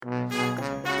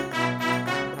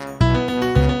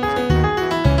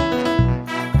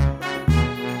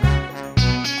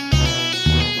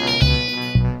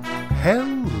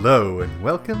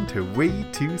welcome to Way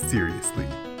Too Seriously,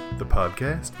 the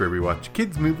podcast where we watch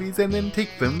kids' movies and then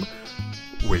take them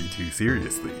way too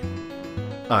seriously.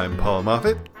 I'm Paul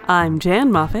Moffat. I'm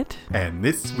Jan Moffat. And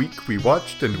this week we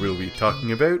watched and will be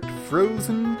talking about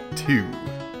Frozen 2,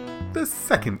 the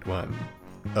second one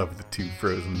of the two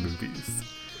Frozen movies.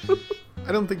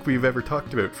 I don't think we've ever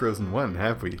talked about Frozen 1,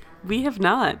 have we? We have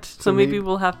not, so maybe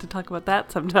we'll have to talk about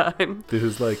that sometime. This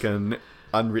is like an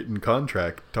unwritten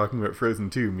contract. Talking about Frozen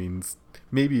 2 means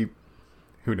maybe,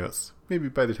 who knows, maybe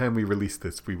by the time we release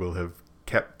this we will have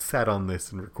sat on this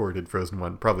and recorded Frozen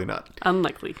 1. Probably not.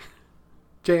 Unlikely.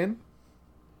 Jan,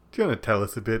 do you want to tell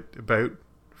us a bit about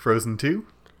Frozen 2?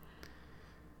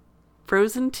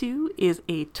 Frozen 2 is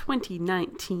a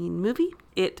 2019 movie.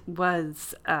 It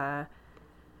was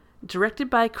directed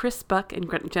by Chris Buck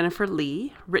and Jennifer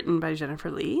Lee, written by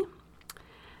Jennifer Lee.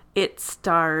 It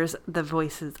stars the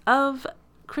voices of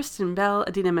Kristen Bell,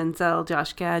 Idina Menzel,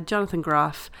 Josh Gad, Jonathan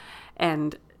Groff,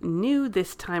 and new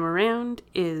this time around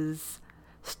is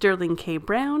Sterling K.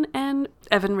 Brown and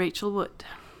Evan Rachel Wood.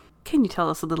 Can you tell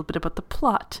us a little bit about the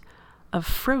plot of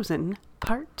Frozen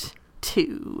Part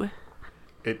 2?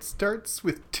 It starts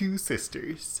with two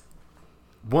sisters,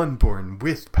 one born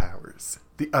with powers,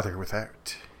 the other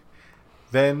without.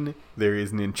 Then there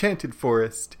is an enchanted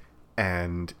forest,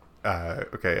 and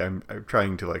I'm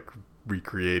trying to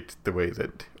recreate the way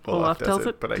that Olaf does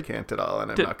it, but I can't at all, and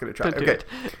I'm not going to try. Okay.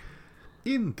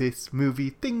 In this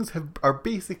movie, things are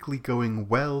basically going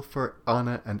well for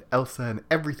Anna and Elsa, and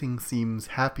everything seems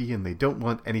happy, and they don't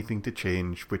want anything to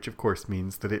change, which of course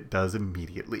means that it does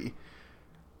immediately.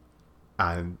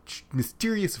 A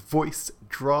mysterious voice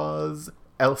draws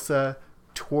Elsa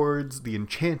towards the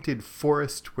enchanted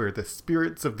forest where the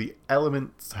spirits of the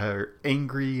elements are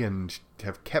angry and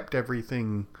have kept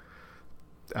everything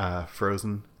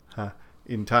frozen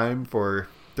in time for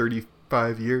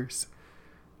 35 years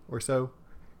or so.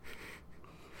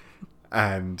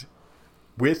 And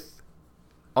with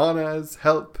Anna's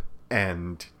help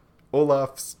and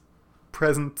Olaf's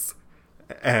presence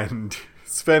and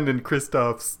Sven and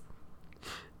Kristoff's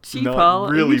not Paul,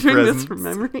 really are you doing presence. this from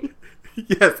memory?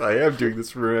 Yes, I am doing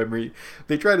this from memory.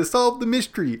 They try to solve the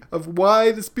mystery of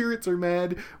why the spirits are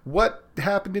mad, what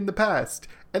happened in the past,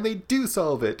 and they do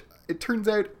solve it. It turns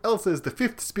out Elsa is the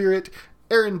fifth spirit,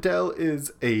 Arendelle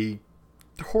is a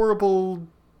horrible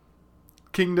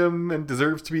kingdom and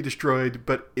deserves to be destroyed,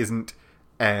 but isn't,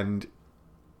 and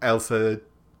Elsa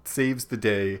saves the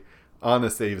day, Anna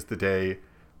saves the day.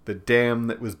 The dam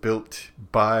that was built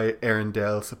by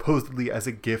Arendelle, supposedly as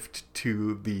a gift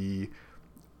to the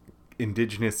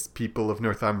indigenous people of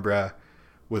Northumbria,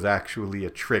 was actually a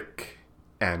trick,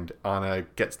 and Anna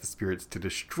gets the spirits to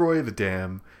destroy the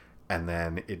dam, and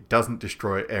then it doesn't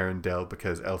destroy Arendelle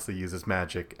because Elsa uses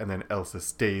magic, and then Elsa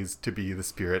stays to be the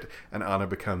spirit, and Anna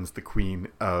becomes the queen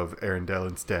of Arendelle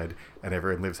instead, and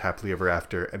everyone lives happily ever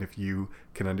after. And if you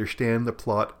can understand the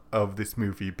plot of this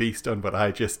movie based on what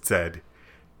I just said,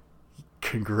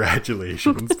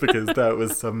 congratulations, because that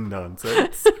was some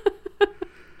nonsense.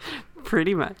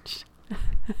 Pretty much.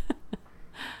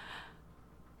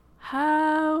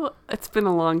 It's been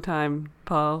a long time,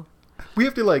 Paul. We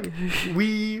have to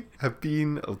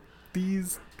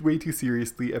these Way Too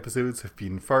Seriously episodes have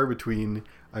been far between.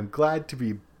 I'm glad to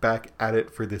be back at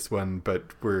it for this one,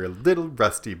 but we're a little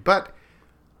rusty. But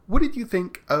what did you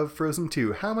think of Frozen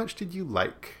 2? How much did you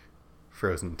like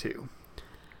Frozen 2?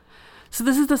 So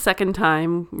this is the second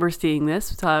time we're seeing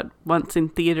this. We saw it once in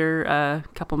theater a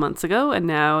couple months ago, and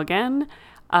now again.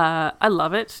 I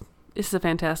love it. This is a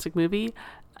fantastic movie.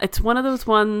 It's one of those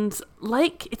ones,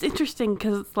 it's interesting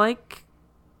because it's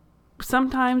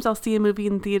sometimes I'll see a movie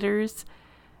in theaters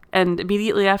and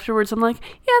immediately afterwards I'm like,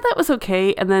 yeah, that was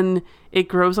okay. And then it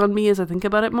grows on me as I think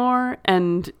about it more.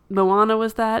 And Moana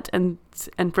was that, and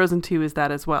Frozen 2 is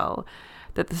that as well.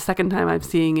 That the second time I'm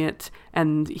seeing it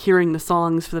and hearing the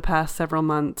songs for the past several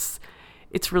months,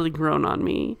 it's really grown on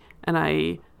me. And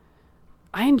I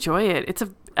enjoy it.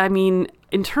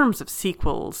 In terms of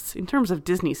sequels, in terms of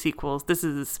Disney sequels, this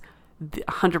is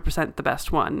 100% the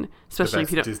best one. Especially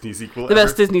if you don't. The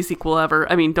best Disney sequel ever.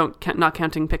 Not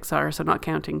counting Pixar, so not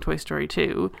counting Toy Story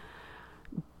 2.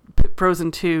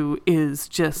 Frozen 2 is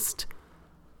just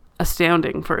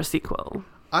astounding for a sequel.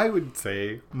 I would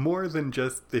say more than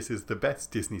just this is the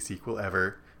best Disney sequel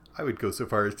ever. I would go so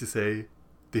far as to say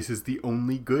this is the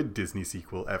only good Disney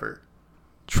sequel ever.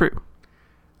 True.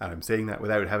 And I'm saying that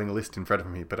without having a list in front of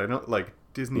me, but I don't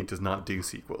Disney does not do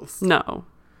sequels. No.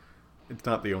 It's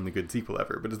not the only good sequel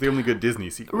ever, but it's the only good Disney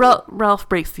sequel. Ralph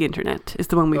Breaks the Internet is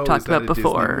the one we've talked about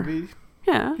before. Disney movie?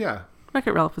 Yeah. Yeah.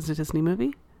 Wreck-It Ralph is a Disney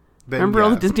movie. Then, Remember all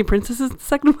the Disney princesses in the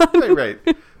second one? Right.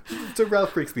 So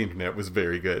Ralph Breaks the Internet was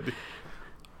very good.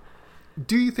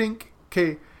 Do you think,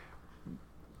 okay,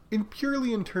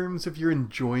 purely in terms of your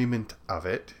enjoyment of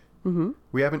it,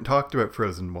 we haven't talked about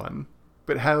Frozen 1,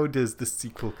 but how does the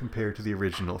sequel compare to the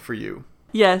original for you?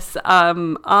 Yes,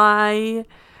 I've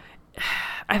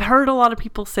heard a lot of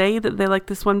people say that they like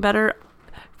this one better.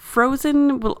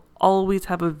 Frozen will always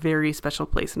have a very special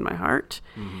place in my heart.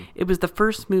 It was the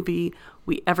first movie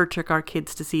we ever took our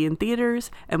kids to see in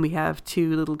theaters, and we have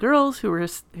two little girls who are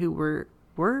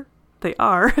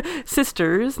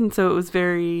sisters, and so it was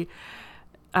very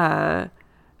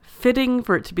fitting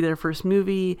for it to be their first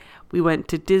movie. We went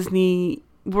to Disney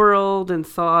World and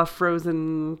saw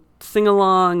Frozen sing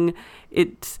along.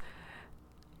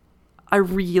 I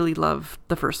really love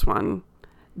the first one.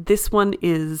 This one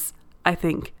is, I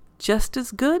think, just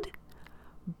as good,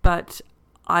 but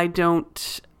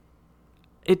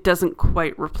it doesn't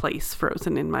quite replace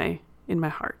Frozen in my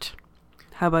heart.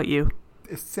 How about you?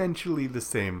 Essentially the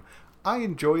same. I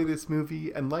enjoy this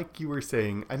movie, and like you were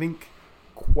saying, I think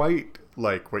quite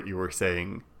like what you were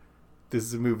saying, this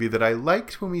is a movie that I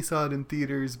liked when we saw it in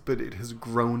theaters, but it has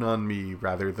grown on me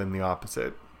rather than the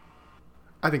opposite.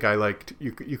 I think I liked,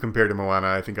 you compared to Moana,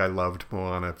 I think I loved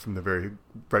Moana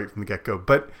right from the get-go,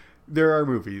 but there are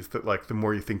movies that, like, the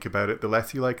more you think about it, the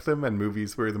less you like them, and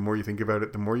movies where the more you think about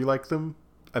it, the more you like them,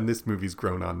 and this movie's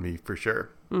grown on me for sure,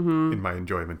 in my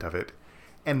enjoyment of it.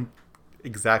 And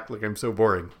exactly, I'm so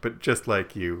boring, but just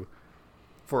like you,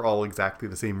 for all exactly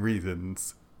the same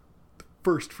reasons, the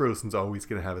first Frozen's always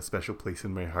going to have a special place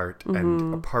in my heart,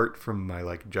 and apart from my,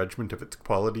 like, judgment of its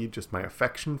quality, just my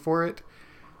affection for it,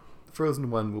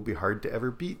 Frozen 1 will be hard to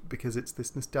ever beat because it's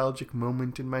this nostalgic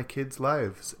moment in my kids'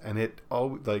 lives, and it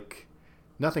all, like,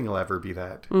 nothing will ever be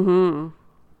that. The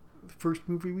first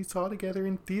movie we saw together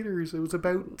in theaters, it was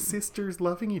about sisters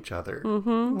loving each other.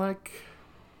 Like,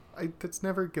 that's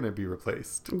never gonna be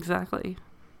replaced. Exactly.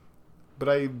 But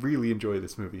I really enjoy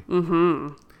this movie.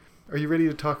 Are you ready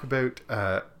to talk about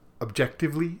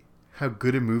objectively how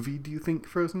good a movie do you think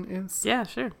Frozen is? Yeah,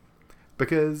 sure.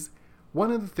 Because one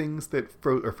of the things that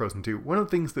Frozen 2, one of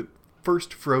the things that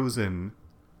first Frozen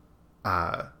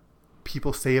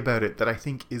people say about it that I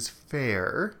think is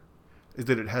fair is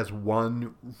that it has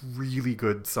one really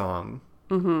good song,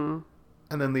 and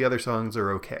then the other songs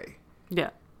are okay. Yeah.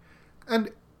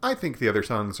 And I think the other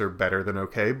songs are better than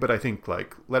okay, but I think,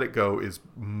 like, Let It Go is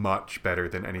much better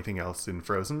than anything else in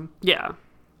Frozen. Yeah.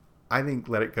 I think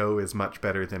Let It Go is much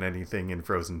better than anything in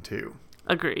Frozen 2.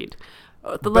 Agreed.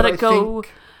 Let It Go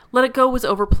was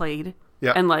overplayed.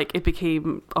 Yeah. And, like, it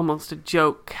became almost a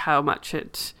joke how much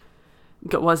it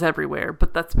was everywhere.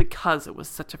 But that's because it was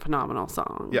such a phenomenal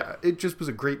song. Yeah, it just was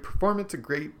a great performance, a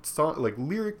great song. Like,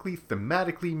 lyrically,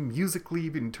 thematically, musically,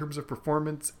 in terms of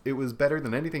performance, it was better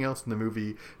than anything else in the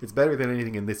movie. It's better than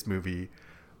anything in this movie.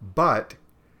 But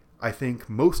I think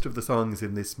most of the songs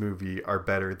in this movie are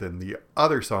better than the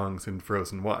other songs in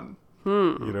Frozen 1.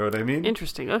 You know what I mean?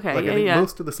 Interesting. Okay. Like, I think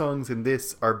most of the songs in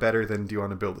this are better than Do You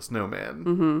Want to Build a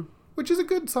Snowman? Which is a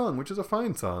good song, which is a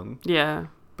fine song. Yeah.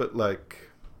 But, like,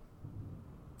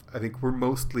 I think we're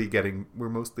mostly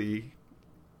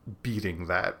beating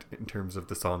that in terms of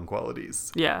the song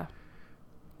qualities. Yeah.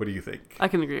 What do you think? I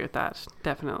can agree with that.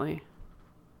 Definitely.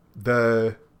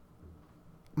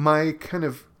 My kind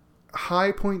of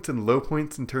high points and low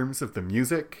points in terms of the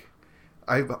music,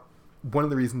 one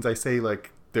of the reasons I say, like,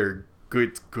 they're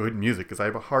good music is I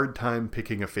have a hard time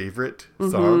picking a favorite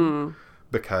song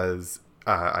because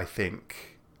I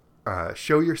think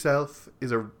Show Yourself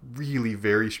is a really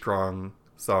very strong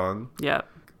song. Yeah.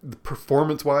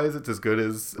 Performance wise, it's as good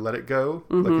as Let It Go.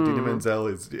 Like, Idina Menzel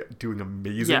is doing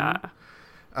amazing. Yeah.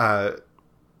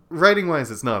 Writing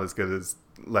wise, it's not as good as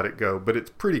Let It Go, but it's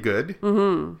pretty good.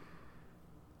 The,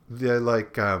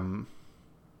 like,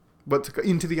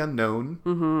 Into the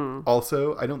Unknown.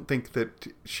 Also, I don't think that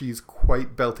she's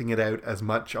quite belting it out as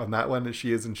much on that one as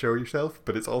she is in Show Yourself,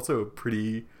 but it's also a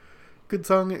pretty good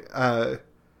song.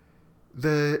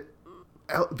 The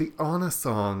Anna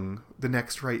song, The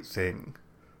Next Right Thing,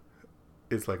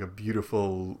 is like a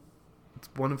beautiful, it's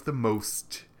one of the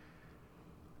most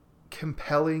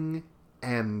compelling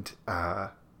and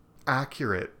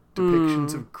accurate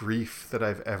depictions of grief that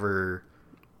I've ever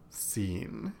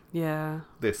seen. Yeah.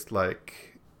 This,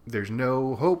 like, there's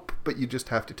no hope, but you just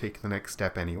have to take the next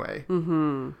step anyway.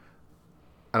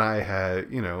 And I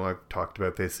had, I've talked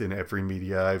about this in every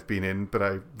media I've been in, but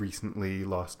I recently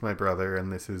lost my brother,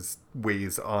 and this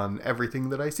weighs on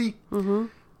everything that I see.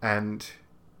 And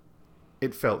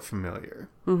it felt familiar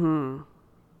in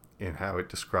how it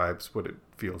describes what it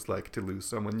feels like to lose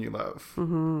someone you love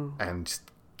and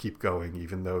keep going,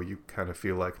 even though you kind of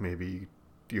feel like maybe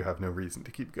you have no reason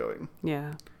to keep going.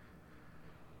 Yeah.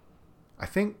 I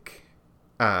think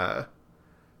the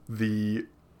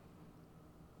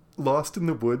Lost in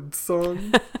the Woods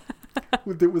song,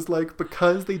 it was like,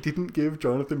 because they didn't give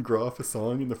Jonathan Groff a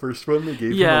song in the first one, they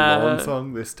gave him a long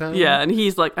song this time. Yeah, and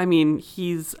he's like, I mean,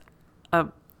 he's a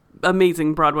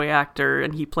amazing Broadway actor,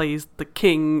 and he plays the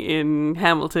king in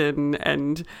Hamilton,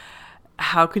 and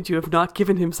how could you have not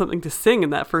given him something to sing in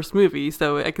that first movie?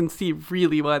 So I can see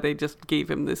really why they just gave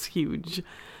him this huge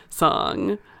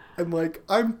song. And like,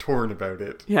 I'm torn about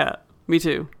it. Yeah, me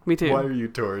too. Why are you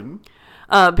torn?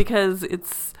 Because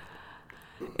it's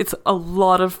a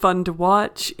lot of fun to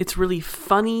watch. It's really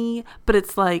funny, but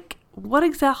it's like, what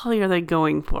exactly are they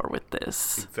going for with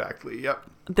this? Exactly, yep.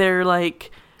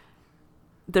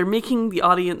 They're making the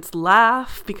audience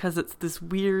laugh because it's this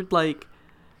weird, like,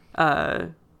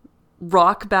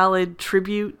 rock ballad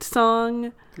tribute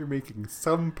song. They're making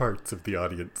some parts of the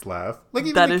audience laugh. Like,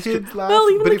 even That the is kids true. laugh. Well,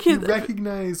 even but the if you kids-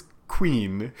 recognize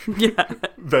Queen, Yeah.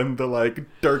 then the, like,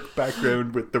 dark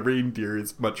background with the reindeer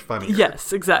is much funnier.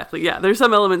 Yes, exactly. Yeah, there's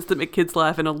some elements that make kids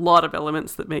laugh and a lot of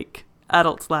elements that make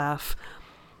adults laugh.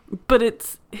 But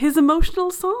it's his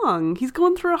emotional song. He's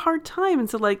going through a hard time. And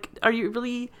so, like,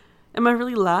 am I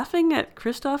really laughing at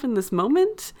Kristoff in this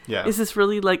moment? Yeah. Is this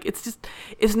really, like,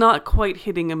 it's not quite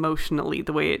hitting emotionally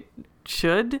the way it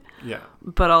should. Yeah.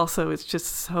 But also, it's just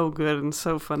so good and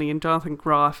so funny. And Jonathan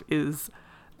Groff is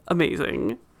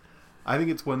amazing. I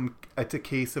think it's a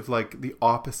case of, like, the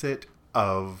opposite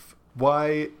of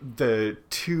why the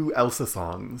two Elsa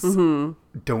songs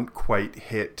don't quite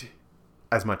hit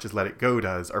as much as Let It Go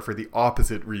does, are for the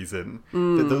opposite reason.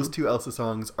 That those two Elsa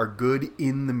songs are good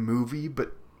in the movie,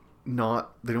 but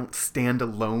they don't stand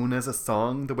alone as a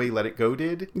song the way Let It Go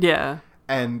did. Yeah.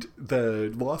 And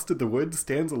the Lost in the Woods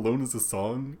stands alone as a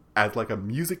song, as like a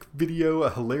music video, a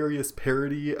hilarious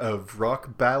parody of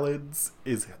rock ballads,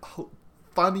 is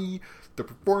funny. The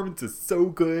performance is so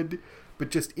good, but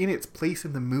just in its place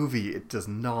in the movie, it does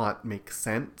not make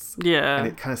sense. Yeah. And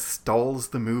it kind of stalls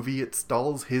the movie. It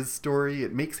stalls his story.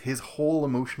 It makes his whole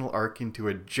emotional arc into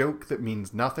a joke that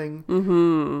means nothing.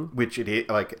 Mm-hmm. Which it is,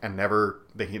 like, and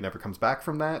he never comes back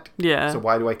from that. Yeah. So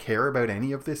why do I care about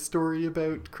any of this story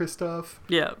about Kristoff?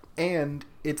 Yeah. And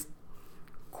it's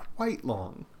quite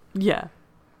long. Yeah.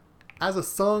 As a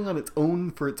song on its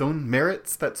own, for its own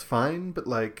merits, that's fine, but,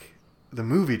 like, the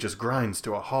movie just grinds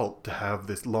to a halt to have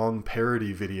this long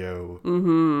parody video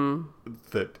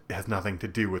that has nothing to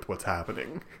do with what's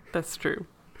happening. That's true.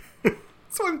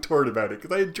 So I'm torn about it,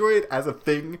 because I enjoy it as a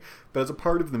thing, but as a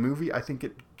part of the movie, I think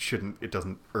it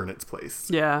doesn't earn its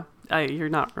place. Yeah, you're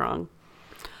not wrong.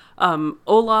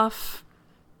 Olaf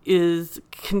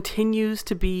continues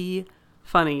to be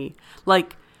funny.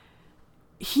 Like,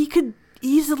 he could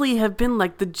easily have been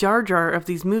like the Jar Jar of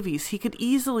these movies. He could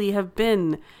easily have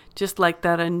been just like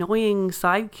that annoying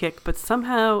sidekick, but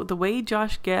somehow the way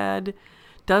Josh Gad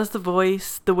does the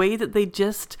voice, the way that they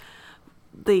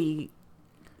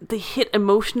hit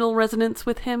emotional resonance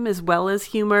with him as well as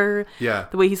humor. Yeah.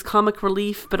 The way he's comic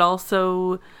relief, but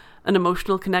also an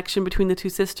emotional connection between the two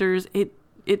sisters.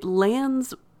 It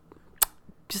lands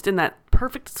just in that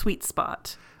perfect sweet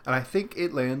spot. And I think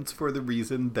it lands for the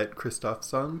reason that Kristoff's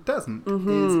song doesn't,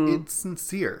 is it's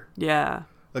sincere. Yeah.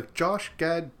 Like, Josh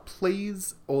Gad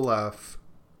plays Olaf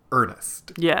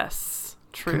earnest. Yes.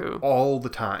 True. All the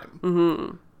time.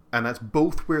 Mm-hmm. And that's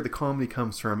both where the comedy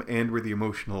comes from and where the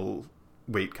emotional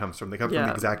weight comes from. They come from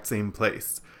the exact same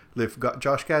place. If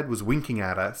Josh Gad was winking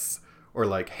at us or,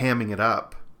 like, hamming it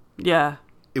up, yeah,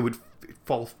 it would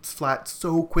fall flat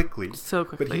so quickly. So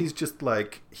quickly. But he's just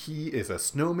like, he is a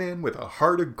snowman with a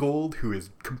heart of gold who is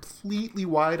completely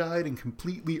wide-eyed and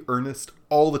completely earnest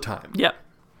all the time. Yep.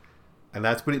 And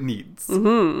that's what it needs.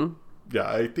 Mm-hmm. Yeah,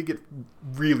 I think it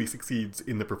really succeeds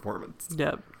in the performance.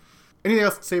 Yep. Anything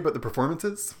else to say about the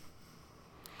performances?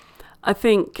 I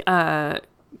think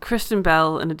Kristen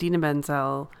Bell and Idina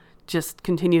Menzel just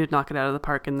continue to knock it out of the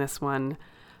park in this one.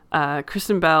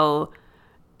 Kristen Bell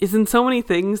is in so many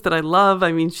things that I love.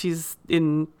 I mean, she's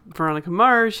in Veronica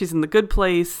Mars. She's in The Good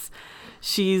Place.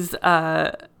 She's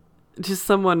just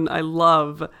someone I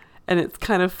love. And it's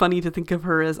kind of funny to think of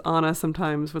her as Anna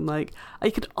sometimes when, like, I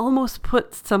could almost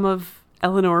put some of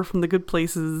Eleanor from The Good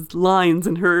Place's lines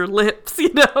in her lips,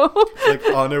 you know? Like,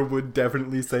 Anna would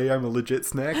definitely say, I'm a legit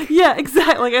snack. Yeah,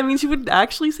 exactly. Like, I mean, she wouldn't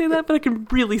actually say that, but I can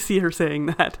really see her saying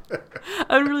that.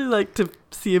 I'd really like to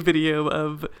see a video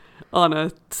of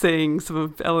Anna saying some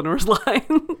of Eleanor's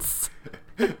lines.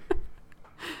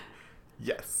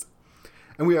 Yes.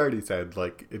 And we already said,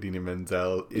 like, Idina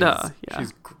Menzel is,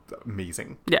 she's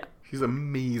amazing. Yeah. She's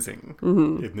amazing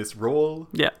in this role.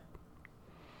 Yeah.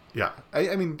 Yeah,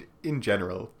 I mean, in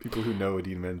general, people who know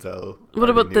Idina Menzel. What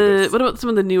about some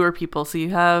of the newer people? So you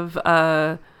have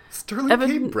Sterling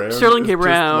K. Brown. Sterling K.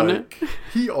 Brown. Like,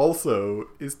 he also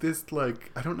is this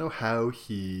like I don't know how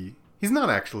he's not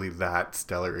actually that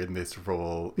stellar in this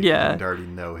role. If Yeah, you didn't already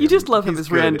know him. You just love him He's as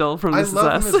good. Randall from This Is Us. I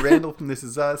love him as Randall from This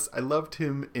Is Us. I loved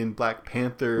him in Black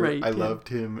Panther. Right, I yeah. loved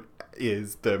him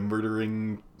as the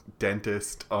murdering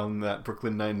dentist on that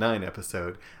Brooklyn Nine-Nine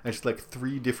episode. And just like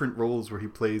 3 different roles where he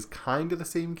plays kind of the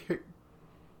same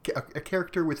a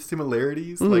character with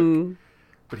similarities, like,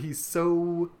 but he's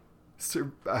has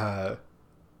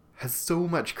so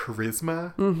much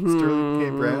charisma, Sterling K.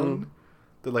 Brown,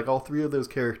 that like all 3 of those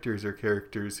characters are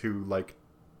characters who, like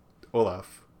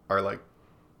Olaf, are like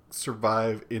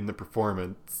survive in the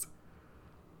performance,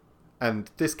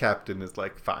 and this captain is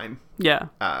like fine. Yeah.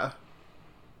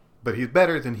 But he's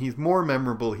better than he's more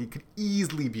memorable. He could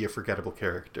easily be a forgettable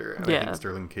character, and I Yeah. think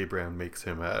Sterling K. Brown makes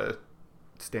him a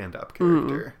stand-up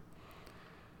character.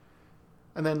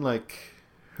 And then like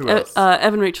who else?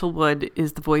 Evan Rachel Wood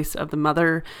is the voice of the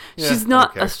mother. Yeah, She's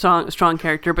not okay. a strong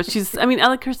character, but she's. I mean, I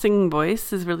like her singing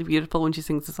voice is really beautiful when she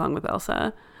sings the song with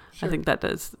Elsa. Sure. I think that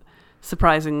does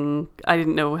surprising. I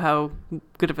didn't know how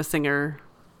good of a singer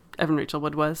Evan Rachel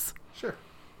Wood was. Sure.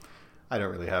 I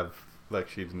don't really have like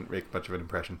she didn't make much of an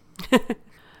impression.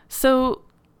 So,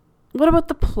 what about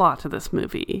the plot of this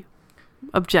movie?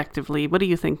 Objectively, what do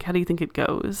you think? How do you think it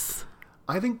goes?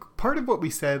 I think part of what we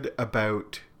said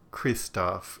about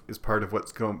Kristoff is part of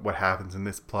what happens in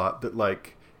this plot, that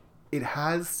like it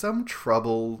has some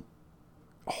trouble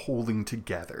holding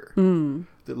together.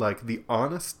 That like the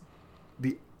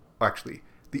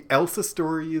Elsa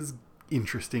story is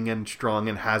interesting and strong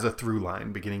and has a through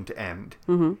line beginning to end.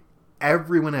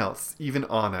 Everyone else, even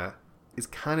Anna, is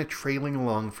kind of trailing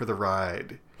along for the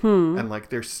ride. And like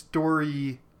their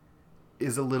story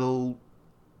is a little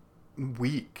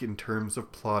weak in terms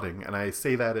of plotting, and I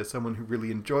say that as someone who really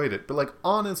enjoyed it. But like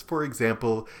Anna's, for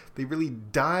example, they really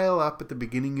dial up at the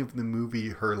beginning of the movie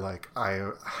her like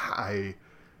my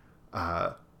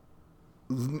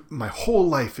whole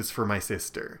life is for my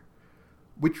sister,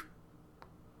 which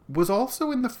was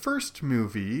also in the first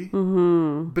movie,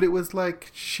 but it was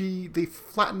like they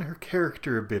flatten her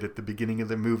character a bit at the beginning of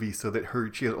the movie so that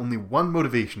she has only one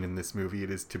motivation in this movie.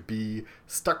 It is to be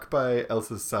stuck by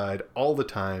Elsa's side all the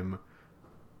time,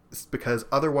 because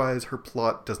otherwise her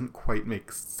plot doesn't quite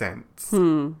make sense.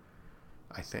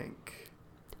 I think.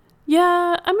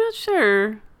 Yeah, I'm not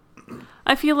sure.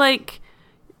 I feel like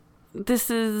this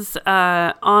is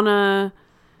Anna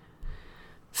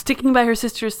sticking by her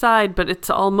sister's side, but it's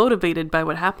all motivated by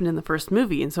what happened in the first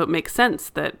movie. And so it makes sense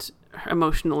that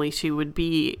emotionally she would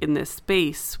be in this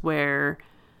space where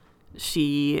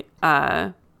she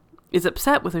is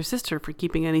upset with her sister for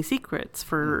keeping any secrets,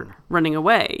 for running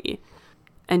away.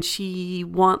 And she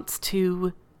wants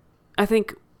to, I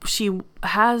think she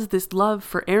has this love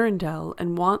for Arendelle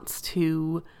and wants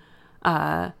to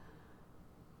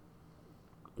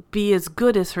be as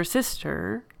good as her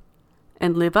sister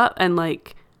and live up, and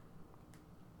like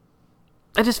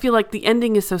I just feel like the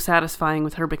ending is so satisfying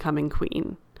with her becoming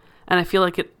queen, and I feel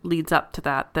like it leads up to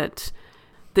that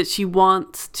she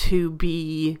wants to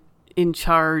be in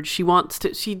charge.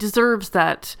 She deserves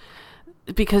that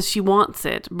because she wants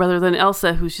it, rather than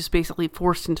Elsa, who's just basically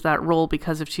forced into that role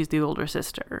because she's the older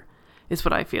sister, is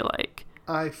what I feel like.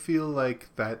 I feel like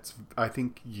I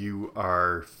think you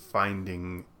are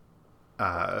finding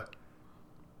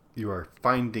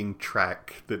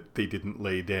track that they didn't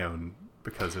lay down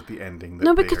because of the ending.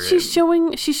 No, because she's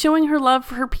showing her love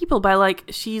for her people by like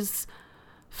she's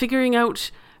figuring out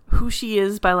who she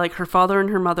is by like her father and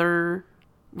her mother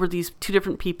were these 2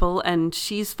 different people, and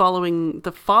she's following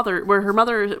the father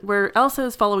where Elsa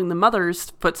is following the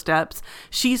mother's footsteps,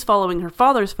 she's following her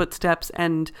father's footsteps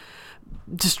and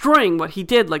destroying what he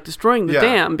did, like destroying the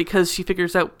dam, because she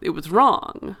figures out it was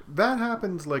wrong. That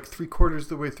happens like 3/4 of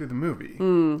the way through the movie.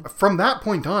 From that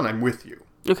point on, I'm with you.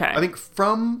 Okay. I think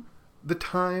from the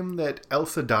time that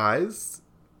Elsa dies,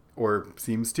 or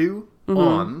seems to,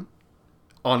 on,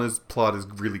 Anna's plot is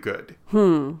really good.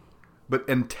 But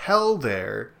until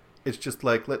there, it's just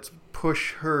like, let's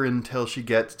push her until she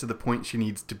gets to the point she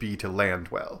needs to be to land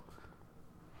well.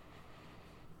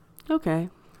 Okay.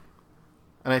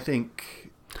 And I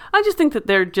just think that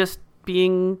they're just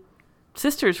being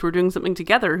sisters who are doing something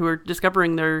together, who are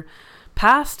discovering their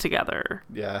past together.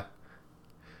 Yeah.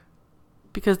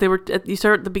 Because you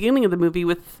start at the beginning of the movie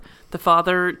with the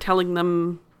father telling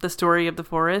them the story of the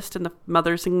forest and the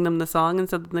mother singing them the song, and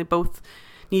so then they both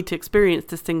need to experience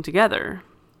this thing together.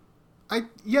 I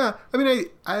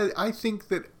think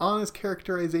that Anna's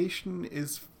characterization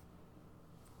is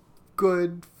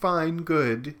good, fine,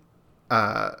 good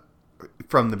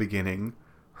from the beginning.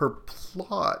 Her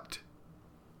plot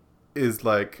is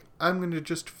like, I'm going to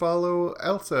just follow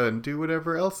Elsa and do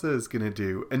whatever Elsa is going to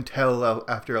do until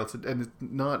after Elsa, and it's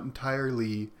not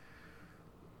entirely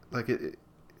like it.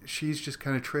 She's just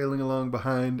kind of trailing along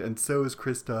behind, and so is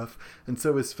Kristoff, and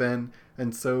so is Sven,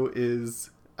 and so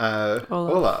is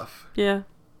Olaf. Yeah.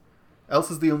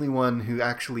 Elsa's the only one who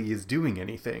actually is doing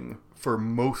anything for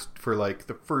like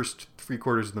the first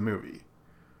 3/4 of the movie.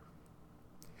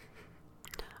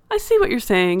 I see what you're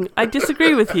saying. I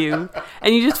disagree with you.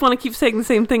 And you just want to keep saying the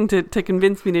same thing to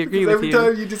convince me to agree with you.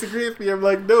 Every time you disagree with me, I'm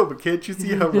like, no, but can't you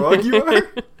see how wrong you are?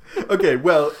 Okay,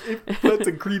 well, let's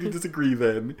agree to disagree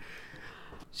then.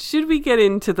 Should we get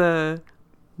into the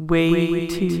way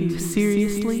too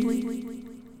seriously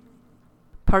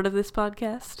part of this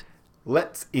podcast?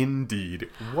 Let's indeed.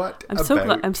 What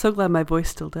I'm so glad my voice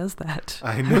still does that.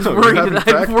 I know.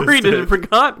 I'm worried it had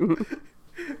forgotten.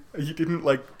 You didn't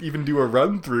even do a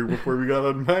run through before we got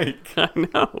on mic. I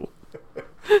know.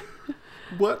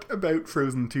 What about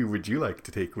Frozen 2 would you like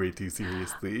to take way too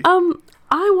seriously?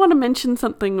 I want to mention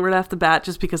something right off the bat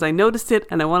just because I noticed it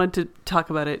and I wanted to talk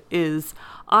about it. Is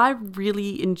I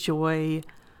really enjoy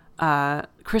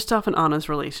Kristoff and Anna's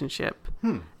relationship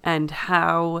and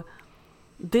how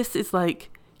this is like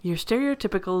your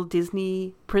stereotypical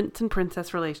Disney prince and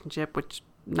princess relationship, which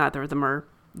neither of them are.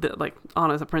 Like,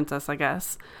 Anna's a princess, I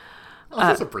guess.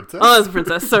 Anna's a princess? Anna's a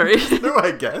princess, sorry. No,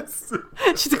 I guess.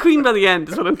 She's a queen by the end,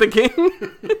 is what I'm thinking.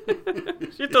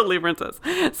 She's totally a princess.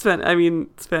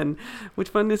 Sven.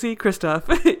 Which one is he? Kristoff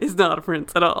is not a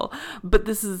prince at all. But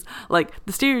this is, like,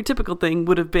 the stereotypical thing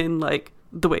would have been, like,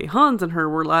 the way Hans and her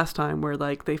were last time, where,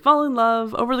 like, they fall in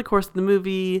love over the course of the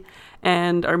movie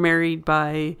and are married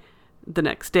by the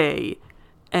next day.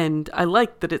 And I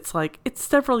like that it's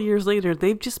several years later,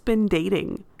 they've just been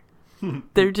dating.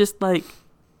 They're just like,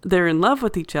 they're in love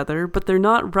with each other, but they're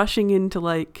not rushing into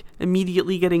like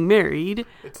immediately getting married.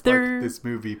 It's like this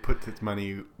movie puts its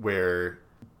money where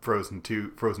Frozen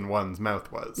 1's mouth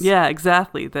was. Yeah,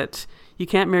 exactly. That you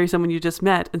can't marry someone you just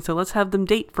met, and so let's have them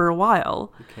date for a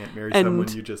while. You can't marry someone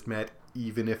you just met,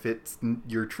 even if it's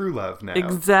your true love now.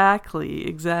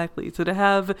 Exactly. So to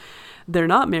have, they're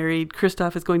not married,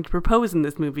 Kristoff is going to propose in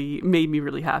this movie, made me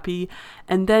really happy.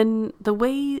 And then the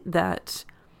way that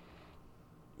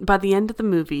by the end of the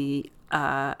movie,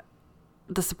 the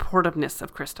supportiveness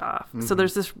of Kristoff. Mm-hmm. So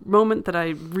there's this moment that I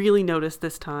really noticed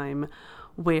this time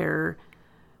where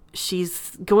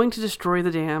she's going to destroy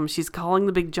the dam. She's calling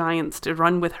the big giants to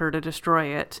run with her to destroy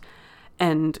it.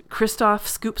 And Kristoff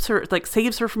scoops her, like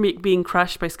saves her from being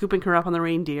crushed by scooping her up on the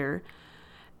reindeer.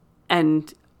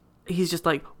 And he's just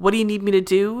like, what do you need me to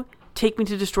do? Take me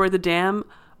to destroy the dam?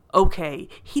 Okay.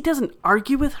 He doesn't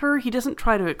argue with her. He doesn't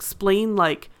try to explain,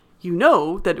 like, you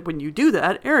know that when you do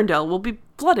that, Arendelle will be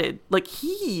flooded. Like,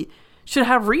 he should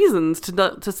have reasons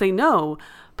to say no.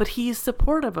 But he's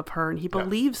supportive of her and he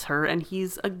believes her and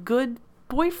he's a good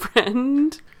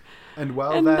boyfriend. And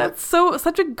that's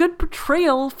such a good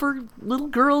portrayal for little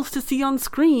girls to see on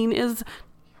screen, is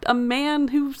a man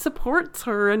who supports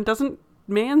her and doesn't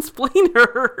mansplain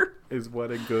her. Is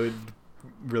what a good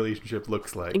relationship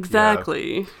looks like.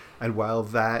 Exactly. Yeah. And while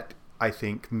that, I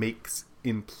think, makes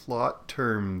in plot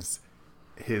terms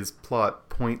his plot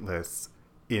pointless,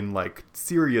 in like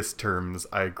serious terms,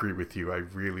 I agree with you. I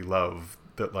really love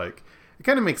that. Like, it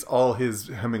kind of makes all his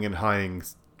hemming and hawing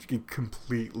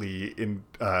completely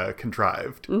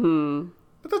contrived. Mm-hmm.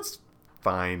 But that's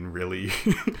fine, really.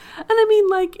 And I mean,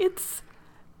 like, it's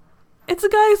a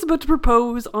guy who's about to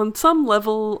propose. On some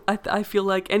level, I feel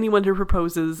like anyone who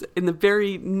proposes, in the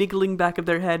very niggling back of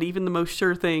their head, even the most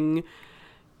sure thing,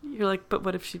 you're like, but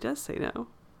what if she does say no?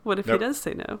 What if he does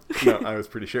say no? No, I was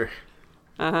pretty sure.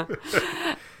 Uh-huh.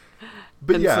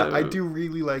 But and yeah, I do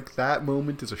really like that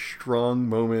moment. Is a strong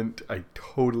moment. I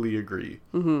totally agree.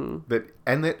 Mm-hmm.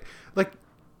 That like,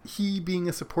 he being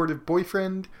a supportive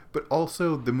boyfriend, but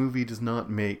also the movie does not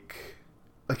make,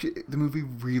 like, the movie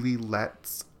really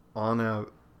lets Anna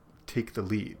take the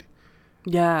lead.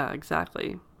 Yeah,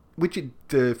 exactly. Which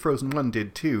the Frozen 1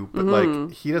 did too, but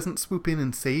like, he doesn't swoop in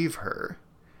and save her.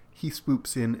 He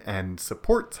swoops in and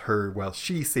supports her while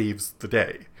she saves the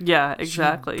day. Yeah,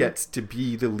 exactly. She gets to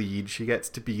be the lead. She gets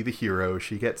to be the hero.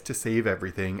 She gets to save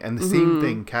everything. And the same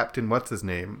thing, Captain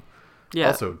What's-His-Name,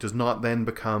 also does not then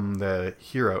become the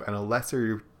hero. And a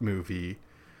lesser movie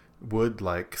would,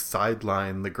 like,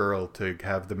 sideline the girl to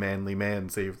have the manly man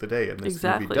save the day. And this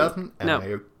movie doesn't, and I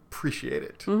appreciate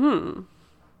it. Mm-hmm.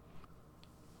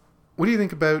 What do you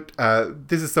think about...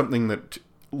 this is something that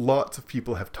lots of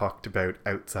people have talked about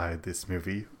outside this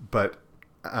movie, but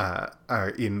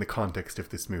are in the context of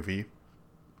this movie.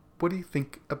 What do you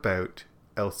think about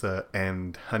Elsa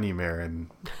and Honeymaren?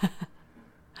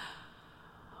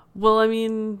 Well, I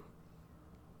mean,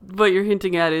 what you're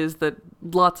hinting at is that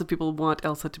lots of people want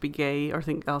Elsa to be gay or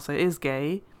think Elsa is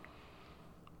gay.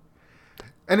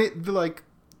 And it, like,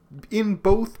 in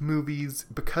both movies,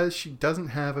 because she doesn't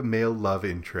have a male love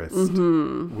interest,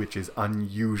 which is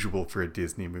unusual for a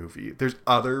Disney movie. There's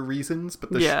other reasons,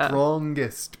 but the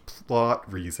strongest plot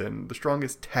reason, the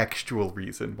strongest textual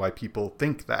reason why people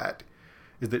think that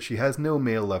is that she has no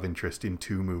male love interest in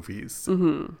 2 movies.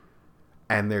 Mm-hmm.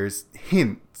 And there's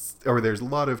hints, or there's a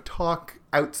lot of talk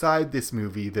outside this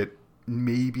movie that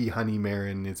maybe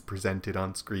Honeymaren is presented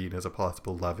on screen as a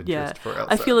possible love interest for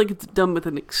Elsa. I feel like it's done with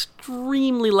an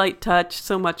extremely light touch,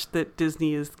 so much that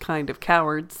Disney is kind of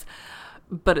cowards.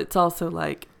 But it's also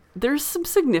like, there's some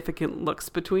significant looks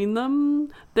between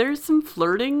them. There's some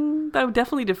flirting. That would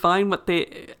definitely define what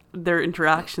their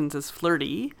interactions as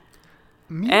flirty.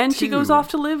 And she goes off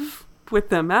to live with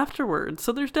them afterwards.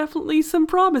 So there's definitely some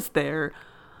promise there.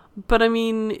 But I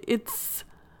mean, it's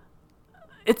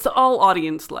all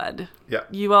audience led. Yeah.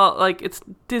 You all like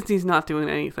Disney's not doing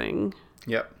anything.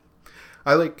 Yep.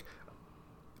 I like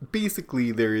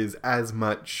basically there is as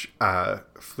much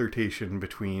flirtation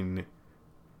between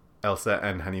Elsa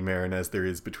and Honeymaren as there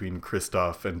is between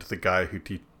Kristoff and the guy who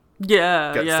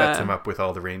sets him up with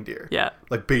all the reindeer. Yeah.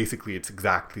 Like basically it's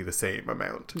exactly the same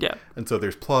amount. Yeah. And so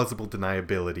there's plausible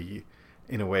deniability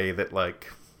in a way that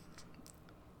like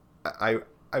I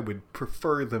would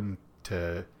prefer them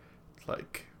to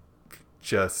like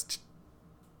just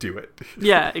do it.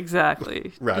 Yeah,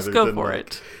 exactly. Just go for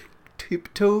it.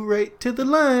 Tiptoe right to the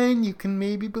line. You can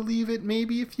maybe believe it,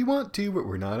 maybe if you want to, but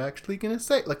we're not actually going to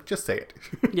say it. Like, just say it.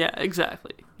 Yeah,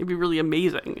 exactly. It'd be really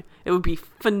amazing. It would be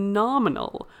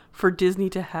phenomenal for Disney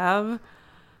to have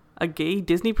a gay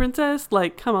Disney princess.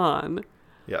 Like, come on.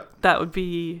 Yeah. That would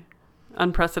be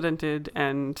unprecedented,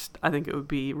 and I think it would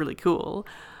be really cool.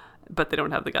 But they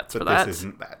don't have the guts for that. This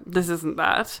isn't that. This isn't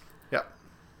that. Yeah.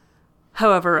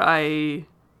 However, I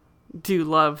do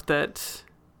love that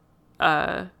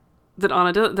that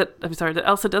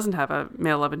Elsa doesn't have a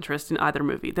male love interest in either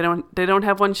movie. They don't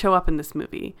have one show up in this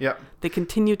movie. Yeah. They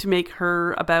continue to make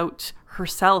her about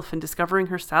herself and discovering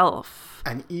herself.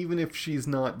 And even if she's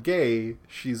not gay,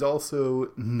 she's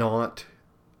also not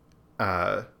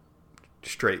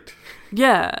straight.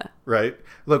 Yeah. Right?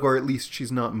 Look, or at least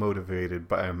she's not motivated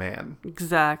by a man.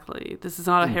 Exactly. This is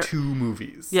not in 2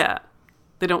 movies. Yeah.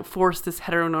 They don't force this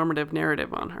heteronormative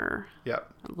narrative on her. Yeah.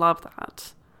 I love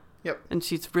that. Yep. And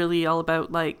she's really all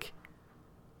about like,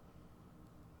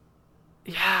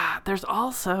 yeah, there's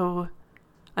also,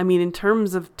 I mean, in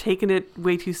terms of taking it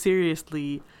way too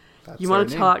seriously, you want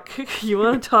to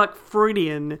talk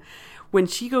Freudian when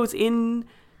she goes in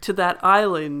to that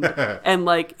island and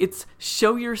like it's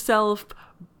show yourself,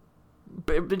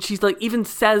 but she's like even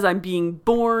says I'm being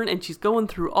born, and she's going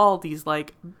through all these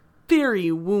like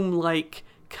very womb-like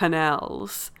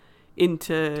canals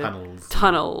into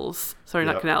tunnels. Sorry,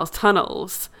 not canals,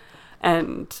 tunnels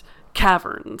and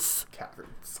caverns.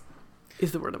 Caverns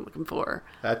is the word I'm looking for.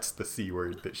 That's the C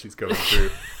word that she's going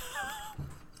through.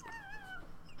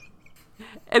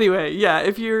 Anyway, yeah,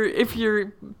 if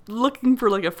you're looking for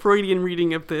like a Freudian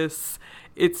reading of this,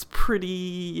 it's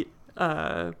pretty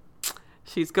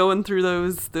she's going through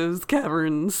those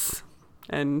caverns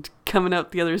and coming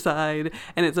out the other side,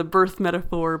 and it's a birth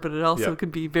metaphor, but it also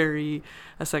could be very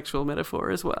a sexual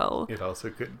metaphor as well. It also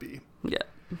could be. Yeah.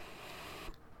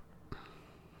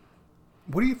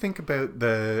 What do you think about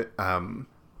the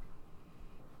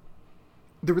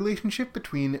relationship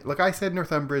between, like I said,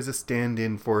 Northumbria is a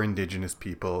stand-in for Indigenous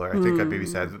people, or I think I maybe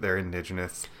said that they're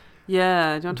Indigenous.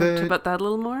 Yeah, do you want to talk about that a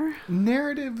little more?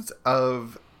 Narratives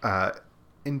of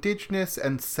Indigenous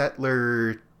and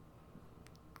settler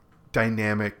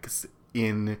dynamics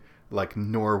in like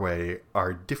Norway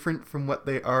are different from what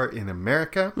they are in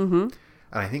America. Mm-hmm. And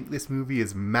I think this movie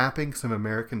is mapping some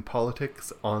American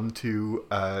politics onto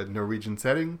a Norwegian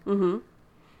setting. Mm-hmm.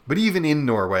 But even in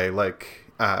Norway,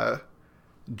 like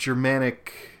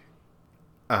Germanic,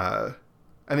 and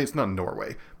it's not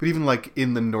Norway, but even like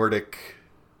in the Nordic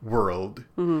world,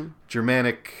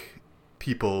 Germanic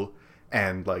people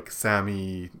and like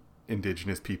Sami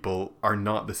Indigenous people are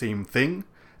not the same thing.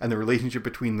 And the relationship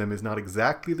between them is not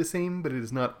exactly the same, but it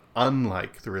is not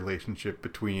unlike the relationship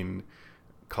between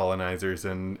colonizers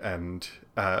and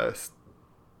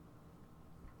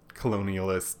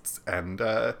colonialists and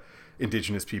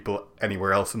Indigenous people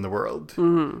anywhere else in the world.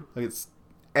 Mm-hmm. Like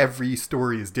every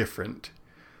story is different.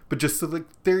 But just so like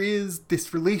there is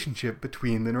this relationship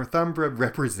between the Northumbria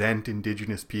represent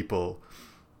Indigenous people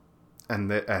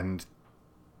and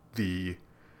the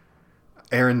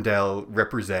Arendelle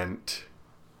represent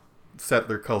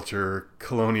settler culture,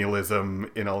 colonialism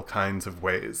in all kinds of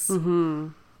ways. Mm-hmm.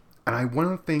 And one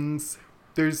of the things,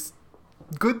 there's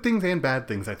good things and bad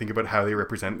things, I think, about how they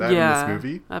represent that in this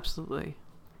movie. Absolutely.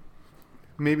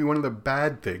 Maybe one of the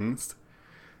bad things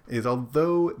is,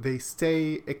 although they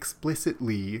say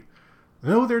explicitly,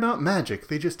 no, they're not magic,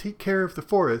 they just take care of the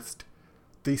forest,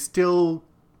 they still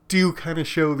do kind of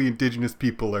show the indigenous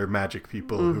people are magic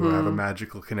people who have a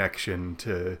magical connection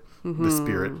to the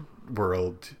spirit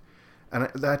world. And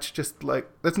that's just like,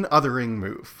 that's an othering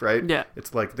move, right? Yeah.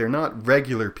 It's like, they're not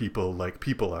regular people like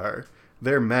people are.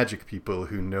 They're magic people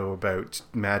who know about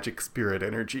magic spirit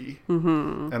energy.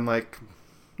 Mm-hmm. And like...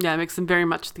 Yeah, it makes them very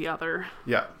much the other.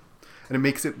 Yeah. And it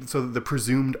makes it so that the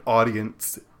presumed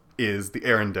audience is the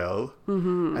Arendelle.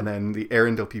 Mm-hmm. And then the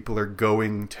Arendelle people are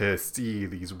going to see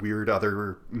these weird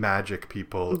other magic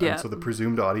people. Yeah. And so the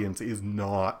presumed audience is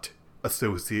not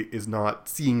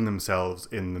seeing themselves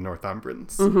in the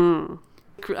Northumbrians. Mm-hmm.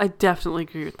 I definitely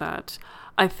agree with that.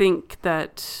 I think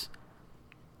that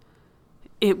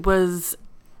it was...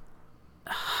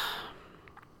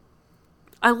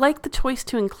 I like the choice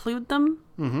to include them,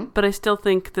 but I still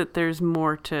think that there's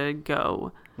more to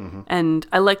go. Mm-hmm. And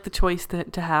I like the choice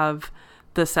to have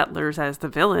the settlers as the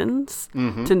villains,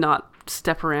 to not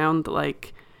step around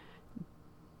like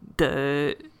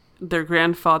their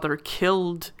grandfather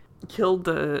killed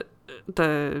the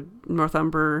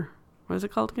Northumber. What is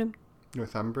it called again?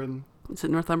 Northumbrian. Is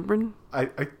it Northumbrian? I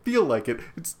feel like it.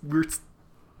 We're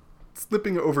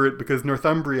slipping over it because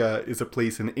Northumbria is a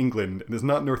place in England and is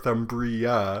not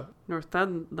Northumbria.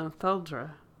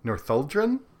 Northuldra.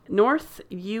 Northuldran? North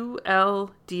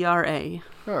Uldra.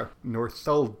 Oh,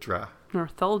 Northuldra.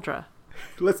 Northuldra.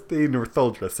 Let's say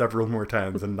Northuldra several more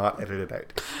times and not edit it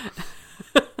out.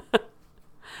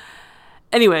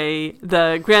 Anyway,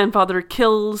 the grandfather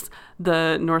kills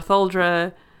the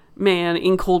Northuldra man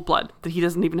in cold blood. That he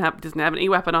doesn't have any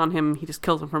weapon on him. He just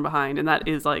kills him from behind, and that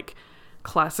is like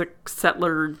classic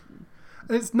settler.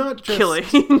 And it's not just killing.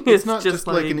 It's not just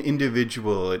like an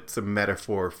individual. It's a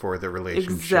metaphor for the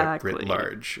relationship writ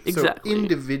large. Exactly. So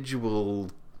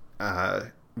individual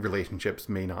relationships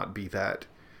may not be that.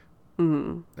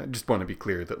 I just want to be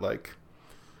clear that, like,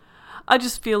 I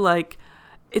just feel like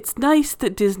it's nice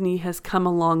that Disney has come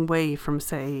a long way from,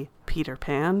 say, Peter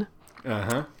Pan.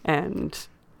 And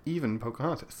even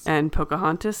Pocahontas. And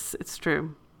Pocahontas, it's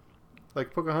true.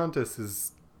 Like,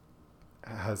 Pocahontas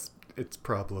has its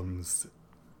problems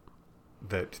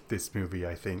that this movie,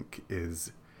 I think,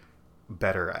 is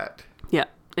better at. Yeah,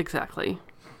 exactly.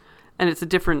 And it's a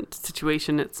different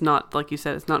situation. It's not, like you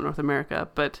said, it's not North America,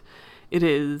 but it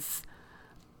is...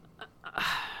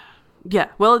 yeah,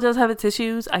 well, it does have its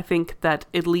issues. I think that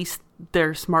at least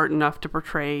they're smart enough to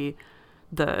portray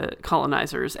the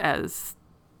colonizers as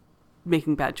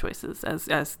making bad choices,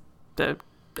 as the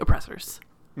oppressors.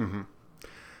 Mm-hmm.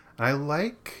 I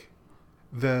like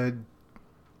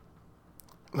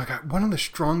one of the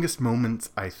strongest moments,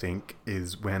 I think,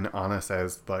 is when Anna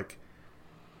says, like,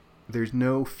 there's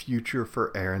no future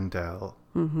for Arendelle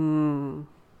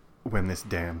when this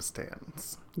dam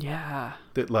stands. Yeah.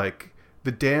 That, like,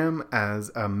 the dam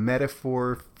as a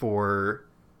metaphor for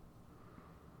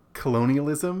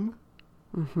colonialism,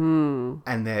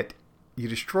 and that you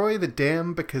destroy the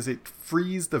dam because it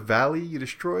frees the valley, you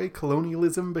destroy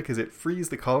colonialism because it frees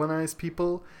the colonized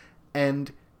people,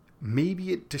 and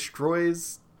maybe it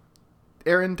destroys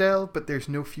Arendelle, but there's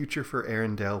no future for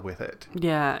Arendelle with it.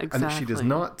 Yeah, exactly. And she does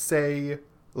not say,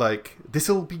 like,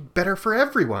 this'll be better for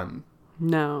everyone.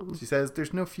 No. She says,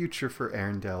 there's no future for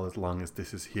Arendelle as long as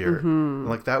this is here. And,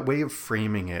 like, that way of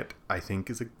framing it, I think,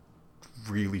 is a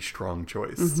really strong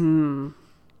choice.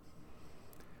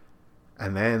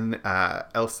 And then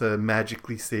Elsa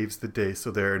magically saves the day,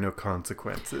 so there are no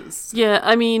consequences. Yeah,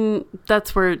 I mean,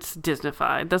 that's where it's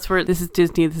Disneyfied. That's where this is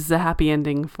Disney. This is a happy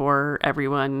ending for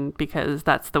everyone because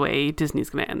that's the way Disney's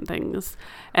going to end things.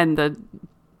 And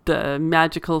the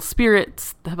magical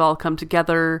spirits have all come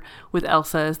together with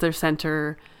Elsa as their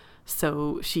center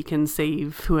so she can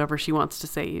save whoever she wants to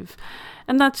save.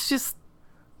 And that's just...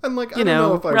 And, like, I don't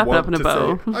know if I wrap it want up in a to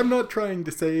bow. say... I'm not trying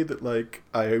to say that, like,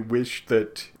 I wish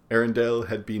that Arendelle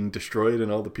had been destroyed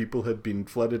and all the people had been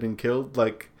flooded and killed.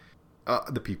 Like,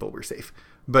 the people were safe.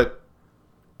 But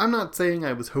I'm not saying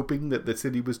I was hoping that the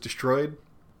city was destroyed.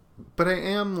 But I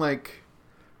am, like...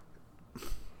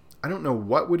 I don't know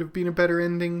what would have been a better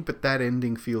ending, but that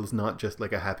ending feels not just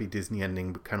like a happy Disney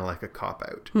ending, but kind of like a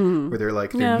cop-out. Where they're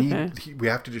like, we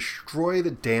have to destroy the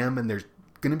dam and there's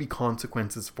going to be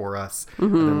consequences for us.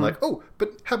 And then like, oh,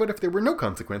 but how about if there were no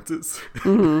consequences?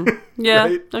 Yeah.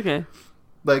 Right? Okay.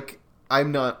 Like, I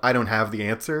don't have the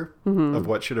answer of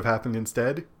what should have happened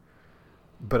instead.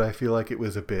 But I feel like it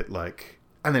was a bit like,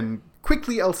 and then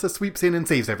quickly Elsa sweeps in and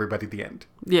saves everybody at the end.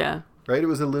 Yeah. Right? It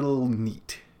was a little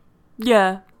neat.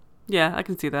 Yeah. Yeah, I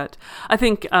can see that. I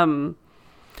think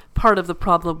part of the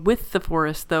problem with the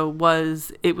forest, though,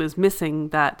 was it was missing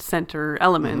that center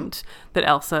element that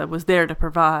Elsa was there to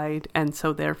provide, and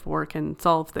so therefore can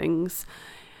solve things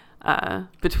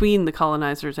between the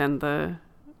colonizers and the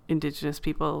indigenous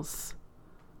peoples.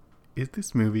 Is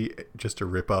this movie just a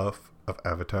ripoff of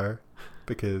Avatar?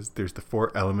 Because there's the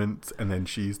 4 elements, and then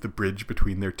she's the bridge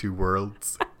between their 2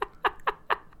 worlds.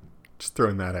 Just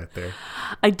throwing that out there.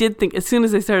 I did think, as soon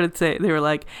as they started saying, they were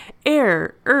like,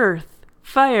 air, earth,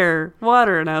 fire,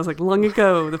 water, and I was like, long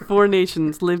ago, the 4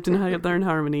 nations lived in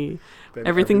harmony. Then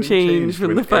everything changed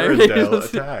when the Fire Arendelle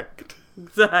Nations attacked.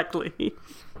 Exactly.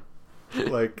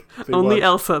 Like Only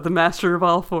Elsa, the master of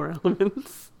all 4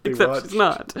 elements. Except she's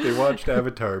not. They watched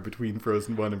Avatar between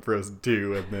Frozen 1 and Frozen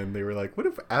 2, and then they were like, what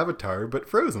if Avatar but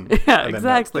Frozen? Yeah, and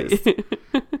exactly.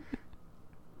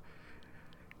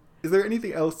 Is there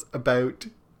anything else about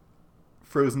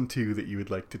Frozen 2 that you would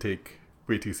like to take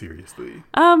way too seriously?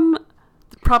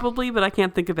 Probably, but I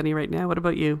can't think of any right now. What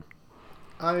about you?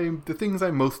 The things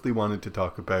I mostly wanted to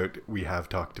talk about, we have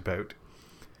talked about.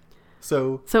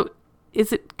 So,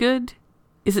 is it good?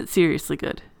 Is it seriously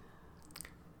good?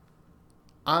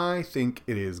 I think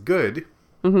it is good.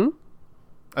 Mm-hmm.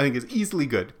 I think it's easily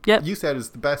good. Yep. You said it's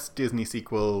the best Disney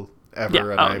sequel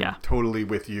ever, and I'm totally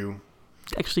with you.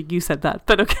 Actually, you said that,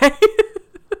 but okay.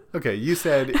 Okay, you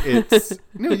said it's...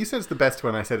 No, you said it's the best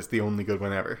one. I said it's the only good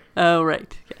one ever. Oh,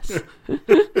 right. Yes.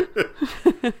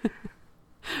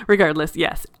 Regardless,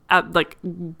 yes. Like,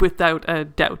 without a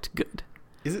doubt, good.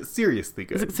 Is it seriously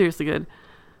good? Is it seriously good?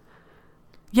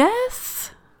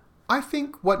 Yes. I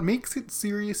think what makes it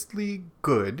seriously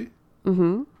good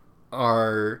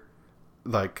are,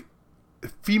 like,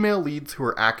 female leads who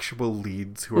are actual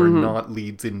leads, who are not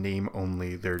leads in name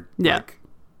only. They're, like,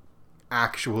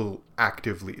 actual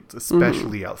active leads,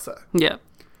 especially Elsa. Yeah.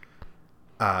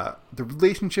 The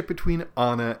relationship between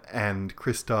Anna and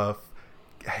Kristoff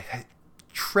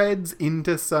treads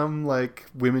into some, like,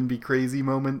 women be crazy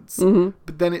moments,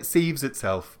 but then it saves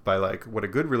itself by, like, what a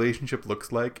good relationship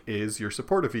looks like is your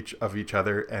support of each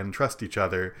other and trust each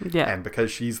other. Yeah. And because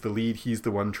she's the lead, he's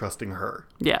the one trusting her.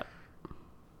 Yeah.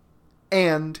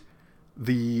 And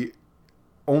the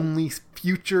only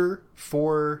future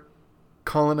for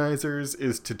colonizers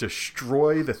is to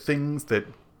destroy the things that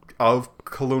of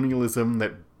colonialism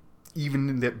that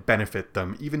benefit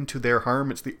them, even to their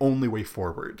harm. It's the only way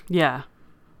forward. Yeah.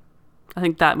 I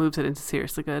think that moves it into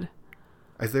seriously good.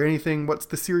 Is there anything, what's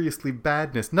the seriously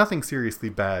badness? Nothing seriously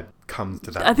bad comes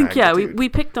to that I think, magnitude. we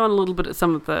picked on a little bit of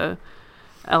some of the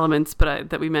elements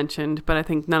that we mentioned, but I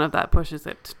think none of that pushes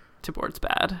it towards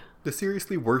bad. The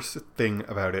seriously worst thing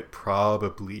about it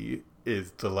probably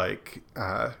is the, like,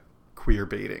 queer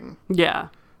baiting. Yeah.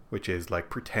 Which is, like,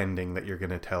 pretending that you're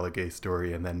going to tell a gay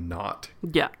story and then not.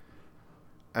 Yeah.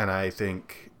 And I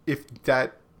think if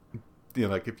that, you know,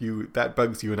 like, if that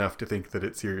bugs you enough to think that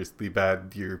it's seriously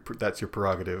bad, that's your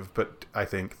prerogative. But I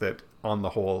think that on the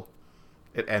whole,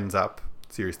 it ends up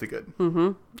seriously good.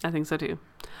 Mm-hmm. I think so too.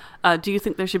 Do you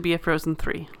think there should be a Frozen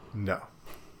 3? No.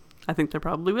 I think there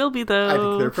probably will be, though. I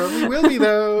think there probably will be,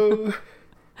 though.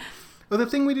 Well, the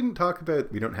thing we didn't talk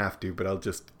about, we don't have to, but I'll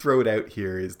just throw it out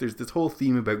here, is there's this whole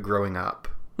theme about growing up.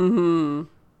 Mm-hmm.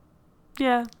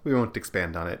 Yeah. We won't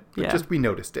expand on it, but Yeah. just we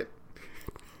noticed it.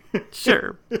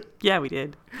 Sure. Yeah, we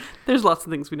did. There's lots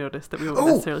of things we noticed that we won't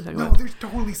necessarily talk no, about. there's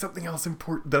totally something else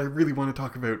important that I really want to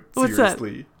talk about What's that?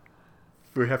 seriously.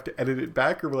 Do we have to edit it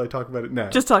back, or will I talk about it now?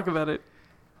 Just talk about it.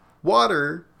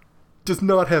 Water does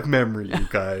not have memory, you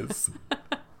guys.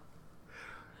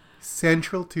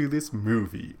 Central to this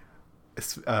movie,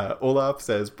 Olaf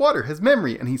says, water has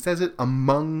memory, and he says it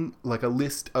among, like, a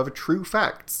list of true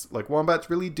facts. Like,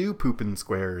 wombats really do poop in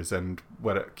squares and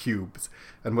cubes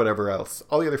and whatever else.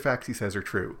 All the other facts he says are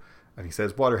true. And he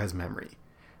says water has memory.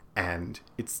 And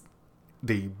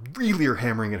they really are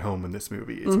hammering it home in this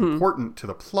movie. It's important to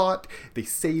the plot. They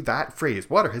say that phrase,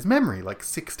 water has memory, like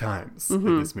 6 times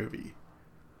in this movie.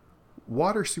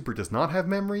 Water super does not have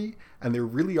memory, and there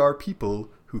really are people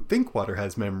who think water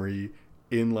has memory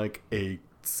in, like, a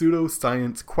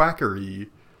pseudoscience quackery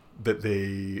that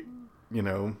they, you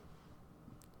know,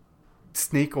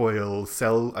 snake oil,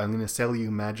 I'm going to sell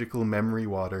you magical memory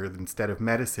water instead of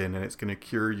medicine, and it's going to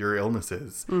cure your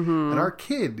illnesses. And our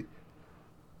kid,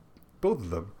 both of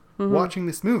them, watching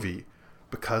this movie,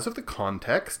 because of the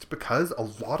context, because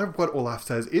a lot of what Olaf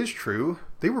says is true,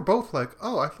 they were both like,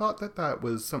 oh, I thought that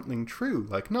was something true.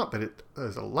 Like, not that it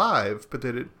is alive, but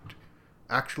that it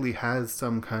actually has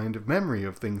some kind of memory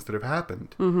of things that have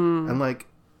happened. Mm-hmm. And like,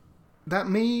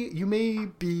 you may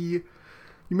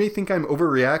think I'm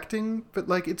overreacting, but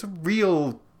like, it's a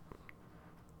real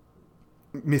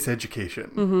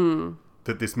miseducation. Mm-hmm.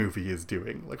 That this movie is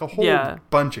doing. Like, a whole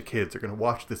bunch of kids are going to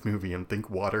watch this movie and think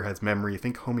water has memory,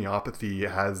 think homeopathy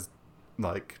has,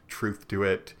 like, truth to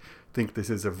it, think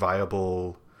this is a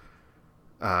viable...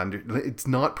 And it's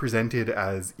not presented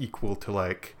as equal to,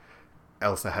 like,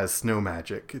 Elsa has snow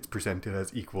magic. It's presented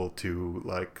as equal to,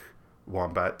 like,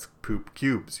 wombats poop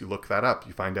cubes. You look that up,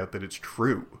 you find out that it's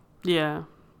true. Yeah.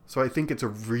 So I think it's a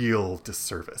real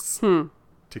disservice to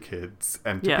kids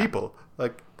and to people.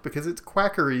 Like, because it's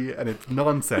quackery and it's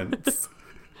nonsense.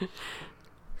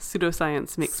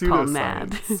 Pseudoscience makes Paul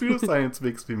mad. Pseudoscience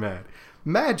makes me mad.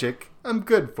 Magic, I'm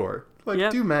good for. Like,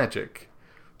 do magic.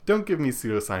 Don't give me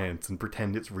pseudoscience and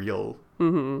pretend it's real.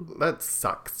 Mm-hmm. That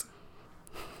sucks.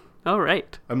 All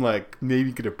right. I'm like,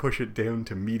 maybe gonna push it down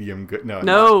to medium good.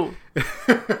 No.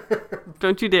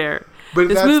 Don't you dare. But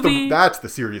that's the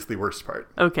seriously worst part.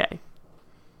 Okay.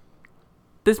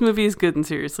 This movie is good and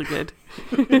seriously good.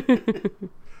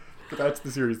 But that's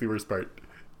the seriously worst part.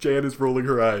 Jan is rolling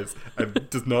her eyes and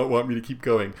does not want me to keep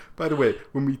going. By the way,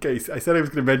 I said I was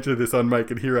going to mention this on mic,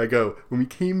 and here I go. When we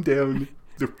came down,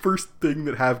 the first thing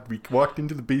that happened, we walked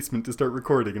into the basement to start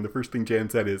recording, and the first thing Jan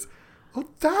said is, "Oh,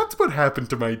 that's what happened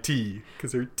to my tea."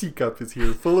 Because her teacup is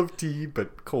here full of tea,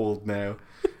 but cold now.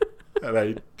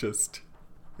 And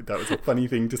that was a funny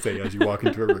thing to say as you walk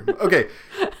into a room. Okay.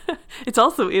 It's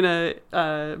also in a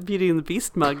Beauty and the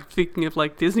Beast mug, speaking of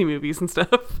like Disney movies and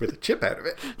stuff. With a chip out of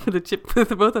it. With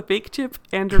both a fake chip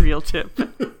and a real chip.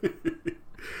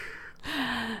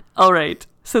 All right.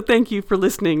 So thank you for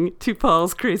listening to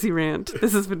Paul's Crazy Rant.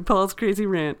 This has been Paul's Crazy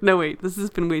Rant. No, wait. This has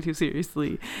been way too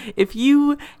seriously. If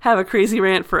you have a crazy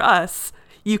rant for us,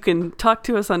 you can talk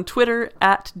to us on Twitter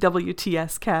at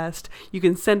WTScast. You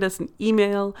can send us an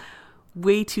email,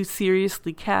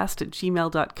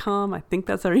 waytooseriouslycast@gmail.com. I think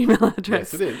that's our email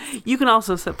address. Yes, it is. You can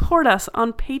also support us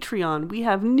on Patreon. We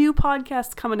have new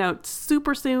podcasts coming out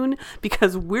super soon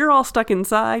because we're all stuck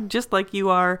inside just like you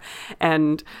are.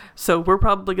 And so we're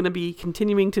probably going to be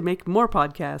continuing to make more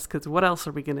podcasts because what else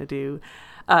are we going to do?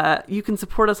 You can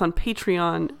support us on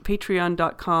Patreon,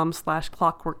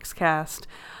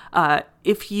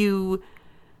 patreon.com/clockworkscast.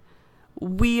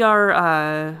 We are,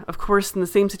 of course, in the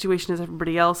same situation as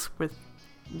everybody else with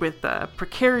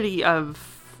precarity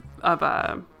of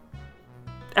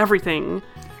everything.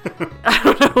 I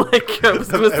don't know, like, I was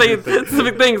going to say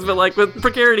specific things, but like with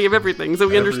precarity of everything. So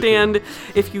we understand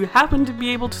if you happen to be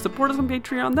able to support us on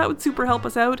Patreon, that would super help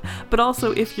us out. But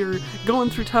also if you're going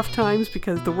through tough times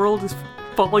because the world is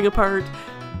falling apart,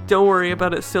 don't worry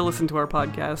about it. Still listen to our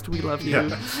podcast. We love you. Yeah.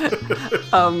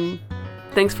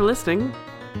 Thanks for listening.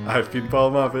 I've been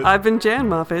Paul Moffat. I've been Jan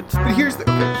Moffat. But here's the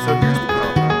problem.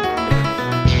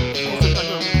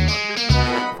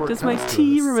 Does my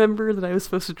tea remember that I was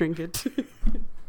supposed to drink it?